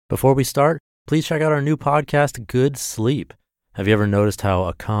Before we start, please check out our new podcast, Good Sleep. Have you ever noticed how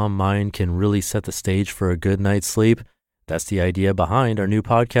a calm mind can really set the stage for a good night's sleep? That's the idea behind our new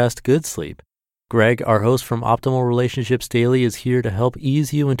podcast, Good Sleep. Greg, our host from Optimal Relationships Daily, is here to help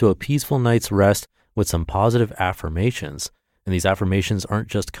ease you into a peaceful night's rest with some positive affirmations. And these affirmations aren't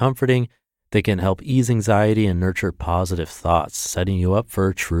just comforting, they can help ease anxiety and nurture positive thoughts, setting you up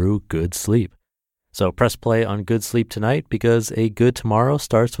for true good sleep. So press play on Good Sleep tonight because a good tomorrow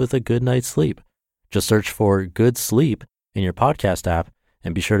starts with a good night's sleep. Just search for Good Sleep in your podcast app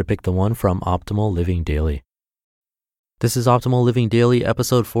and be sure to pick the one from Optimal Living Daily. This is Optimal Living Daily,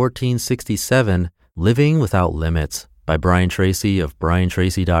 episode 1467, Living Without Limits by Brian Tracy of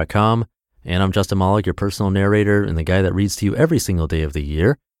briantracy.com. And I'm Justin Malik, your personal narrator and the guy that reads to you every single day of the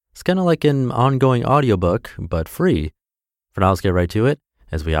year. It's kind of like an ongoing audiobook, but free. For now, let's get right to it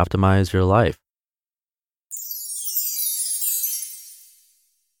as we optimize your life.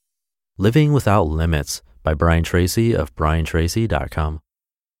 Living Without Limits by Brian Tracy of briantracy.com.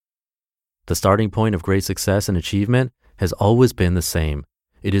 The starting point of great success and achievement has always been the same.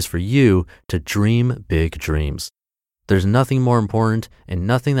 It is for you to dream big dreams. There's nothing more important and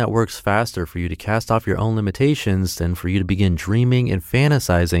nothing that works faster for you to cast off your own limitations than for you to begin dreaming and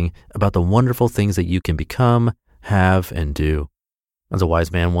fantasizing about the wonderful things that you can become, have, and do. As a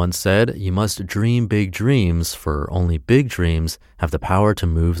wise man once said, you must dream big dreams, for only big dreams have the power to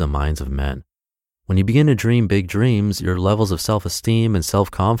move the minds of men. When you begin to dream big dreams, your levels of self-esteem and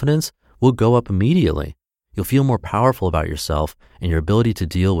self-confidence will go up immediately. You'll feel more powerful about yourself and your ability to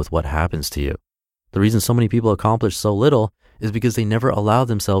deal with what happens to you. The reason so many people accomplish so little is because they never allow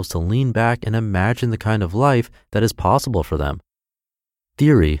themselves to lean back and imagine the kind of life that is possible for them.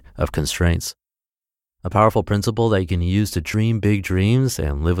 Theory of constraints. A powerful principle that you can use to dream big dreams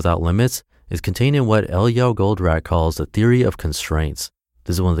and live without limits is contained in what Eliyahu Goldratt calls the theory of constraints.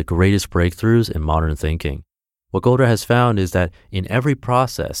 This is one of the greatest breakthroughs in modern thinking. What Goldratt has found is that in every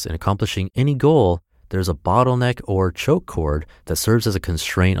process in accomplishing any goal, there's a bottleneck or choke cord that serves as a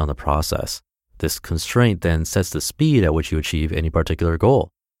constraint on the process. This constraint then sets the speed at which you achieve any particular goal.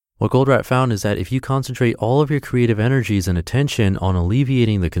 What Goldratt found is that if you concentrate all of your creative energies and attention on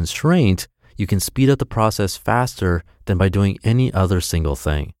alleviating the constraint, you can speed up the process faster than by doing any other single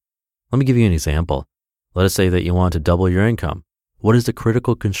thing. Let me give you an example. Let us say that you want to double your income. What is the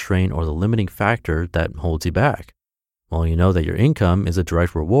critical constraint or the limiting factor that holds you back? Well, you know that your income is a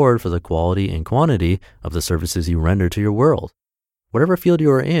direct reward for the quality and quantity of the services you render to your world. Whatever field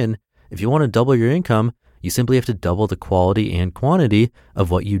you are in, if you want to double your income, you simply have to double the quality and quantity of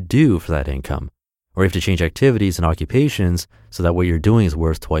what you do for that income. Or you have to change activities and occupations so that what you're doing is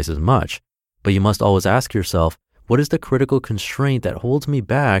worth twice as much. But you must always ask yourself, what is the critical constraint that holds me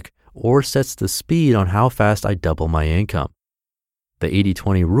back or sets the speed on how fast I double my income? The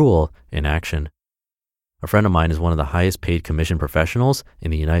 80-20 rule in action. A friend of mine is one of the highest paid commission professionals in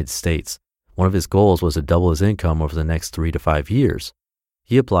the United States. One of his goals was to double his income over the next 3 to 5 years.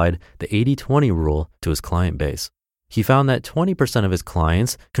 He applied the 80-20 rule to his client base. He found that 20% of his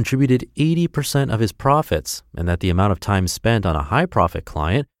clients contributed 80% of his profits, and that the amount of time spent on a high profit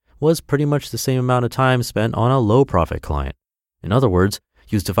client was pretty much the same amount of time spent on a low profit client. In other words,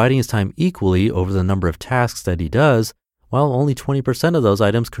 he was dividing his time equally over the number of tasks that he does, while only 20% of those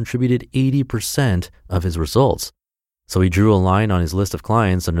items contributed 80% of his results. So he drew a line on his list of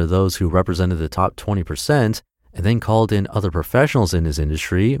clients under those who represented the top 20%, and then called in other professionals in his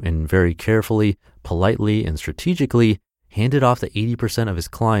industry and very carefully, politely, and strategically handed off the 80% of his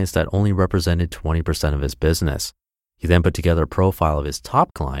clients that only represented 20% of his business. He then put together a profile of his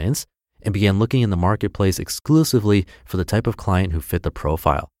top clients and began looking in the marketplace exclusively for the type of client who fit the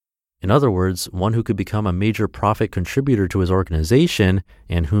profile. In other words, one who could become a major profit contributor to his organization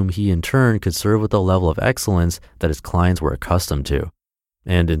and whom he in turn could serve with the level of excellence that his clients were accustomed to.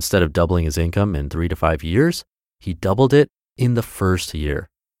 And instead of doubling his income in 3 to 5 years, he doubled it in the first year.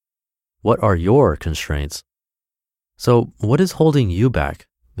 What are your constraints? So what is holding you back?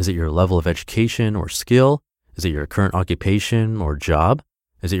 Is it your level of education or skill? Is it your current occupation or job?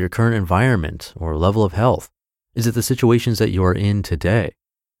 Is it your current environment or level of health? Is it the situations that you are in today?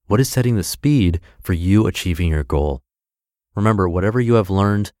 What is setting the speed for you achieving your goal? Remember, whatever you have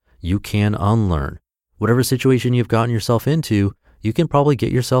learned, you can unlearn. Whatever situation you've gotten yourself into, you can probably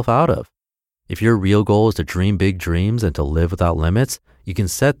get yourself out of. If your real goal is to dream big dreams and to live without limits, you can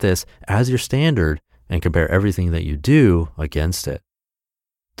set this as your standard and compare everything that you do against it.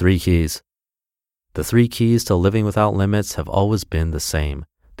 3 keys. The 3 keys to living without limits have always been the same.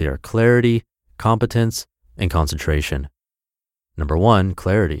 They are clarity, competence, and concentration. Number 1,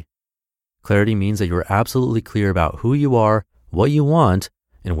 clarity. Clarity means that you are absolutely clear about who you are, what you want,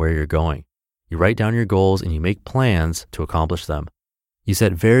 and where you're going. You write down your goals and you make plans to accomplish them. You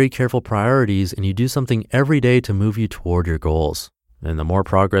set very careful priorities and you do something every day to move you toward your goals. And the more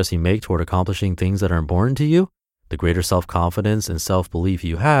progress you make toward accomplishing things that are important to you, the greater self-confidence and self-belief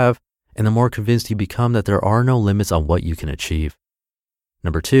you have, and the more convinced you become that there are no limits on what you can achieve.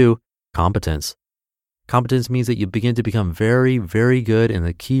 Number 2, competence. Competence means that you begin to become very, very good in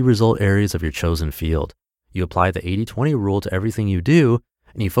the key result areas of your chosen field. You apply the 80-20 rule to everything you do,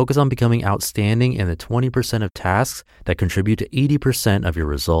 and you focus on becoming outstanding in the 20% of tasks that contribute to 80% of your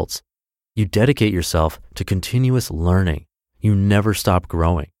results. You dedicate yourself to continuous learning. You never stop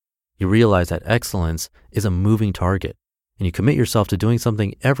growing. You realize that excellence is a moving target, and you commit yourself to doing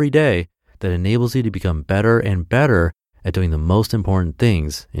something every day that enables you to become better and better at doing the most important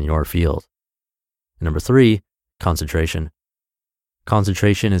things in your field. Number 3, concentration.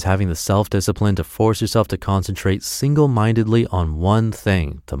 Concentration is having the self-discipline to force yourself to concentrate single-mindedly on one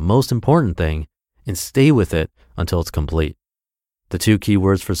thing, the most important thing, and stay with it until it's complete. The 2 key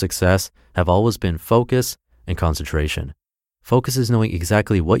words for success have always been focus and concentration. Focus is knowing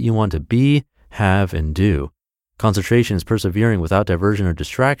exactly what you want to be, have, and do. Concentration is persevering without diversion or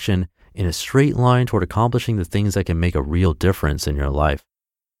distraction in a straight line toward accomplishing the things that can make a real difference in your life.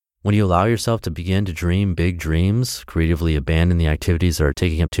 When you allow yourself to begin to dream big dreams, creatively abandon the activities that are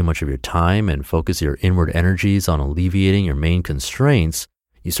taking up too much of your time, and focus your inward energies on alleviating your main constraints,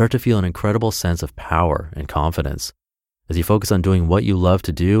 you start to feel an incredible sense of power and confidence. As you focus on doing what you love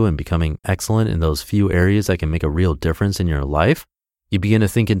to do and becoming excellent in those few areas that can make a real difference in your life, you begin to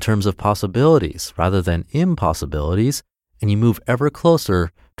think in terms of possibilities rather than impossibilities, and you move ever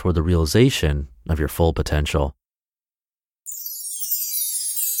closer toward the realization of your full potential.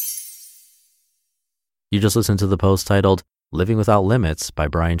 You just listened to the post titled Living Without Limits by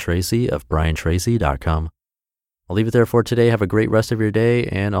Brian Tracy of briantracy.com. I'll leave it there for today. Have a great rest of your day,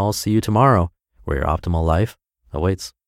 and I'll see you tomorrow where your optimal life awaits.